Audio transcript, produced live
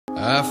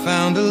I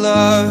found a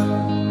love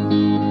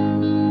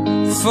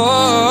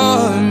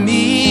for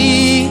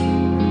me.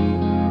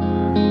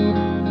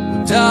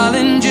 Well,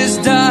 darling,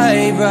 just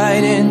dive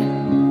right in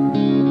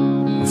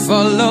and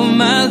follow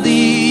my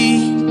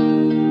lead.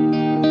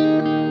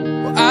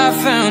 Well, I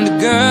found a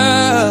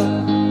girl,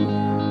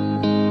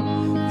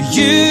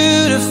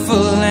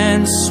 beautiful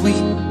and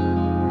sweet.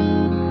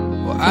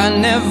 Well, I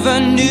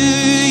never knew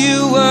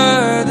you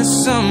were the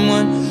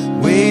someone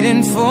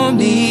waiting for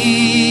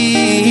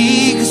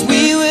me. 'Cause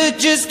we were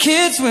just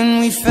kids when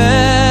we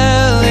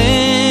fell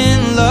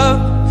in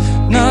love,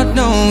 not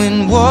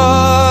knowing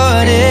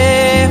what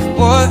it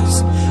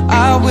was.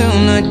 I will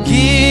not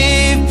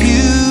give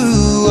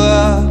you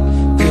up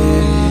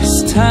this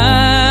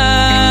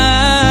time.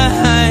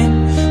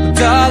 Oh,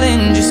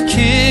 darling, just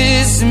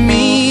kiss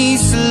me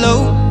slow.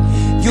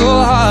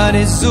 Your heart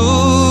is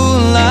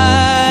all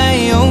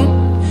I own,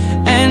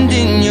 and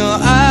in your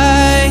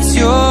eyes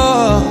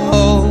you're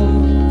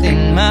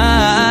holding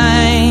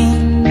mine.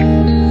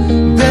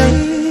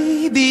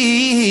 Baby,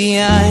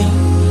 I'm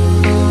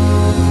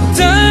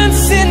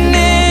dancing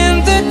in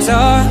the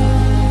dark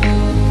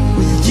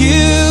with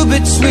you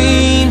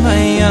between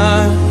my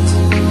arms,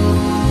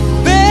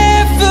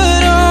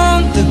 barefoot on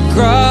the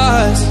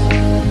grass.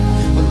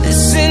 We're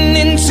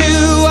listening to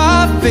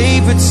our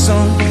favorite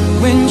song.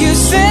 When you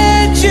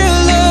said you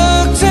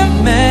looked a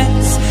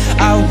mess,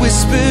 I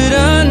whispered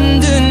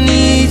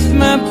underneath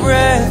my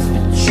breath,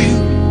 but you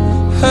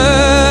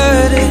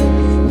heard it.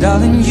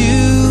 Darling,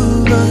 you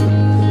look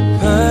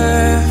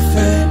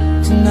perfect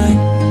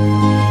tonight.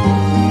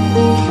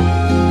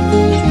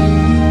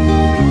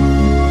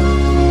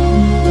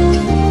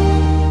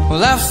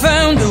 Well, I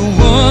found a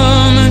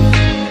woman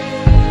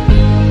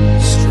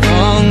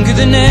stronger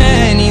than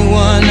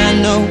anyone I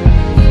know.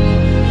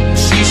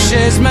 She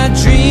shares my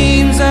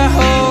dreams. I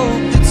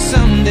hope that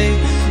someday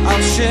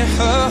I'll share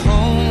her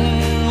home.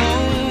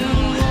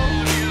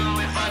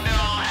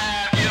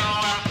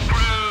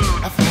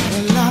 I've had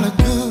a lot of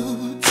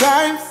good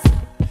times,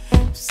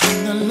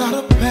 seen a lot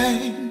of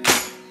pain,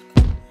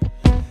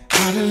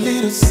 had a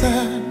little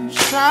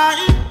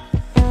sunshine,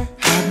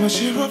 had my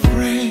share of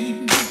rain.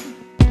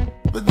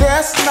 But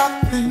there's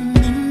nothing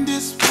in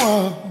this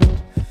world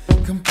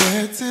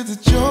compared to the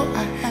joy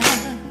I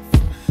have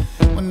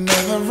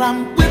whenever I'm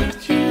with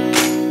you.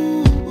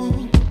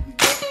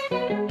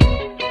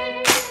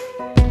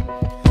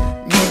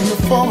 Known you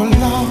for a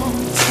long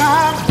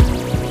time,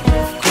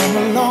 come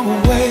a long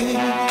way,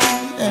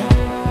 yeah.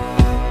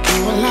 You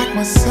are like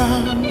my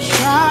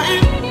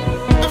sunshine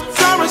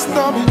after a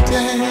stormy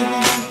day,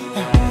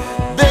 yeah.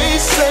 They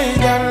say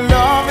that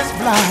love is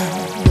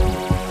blind,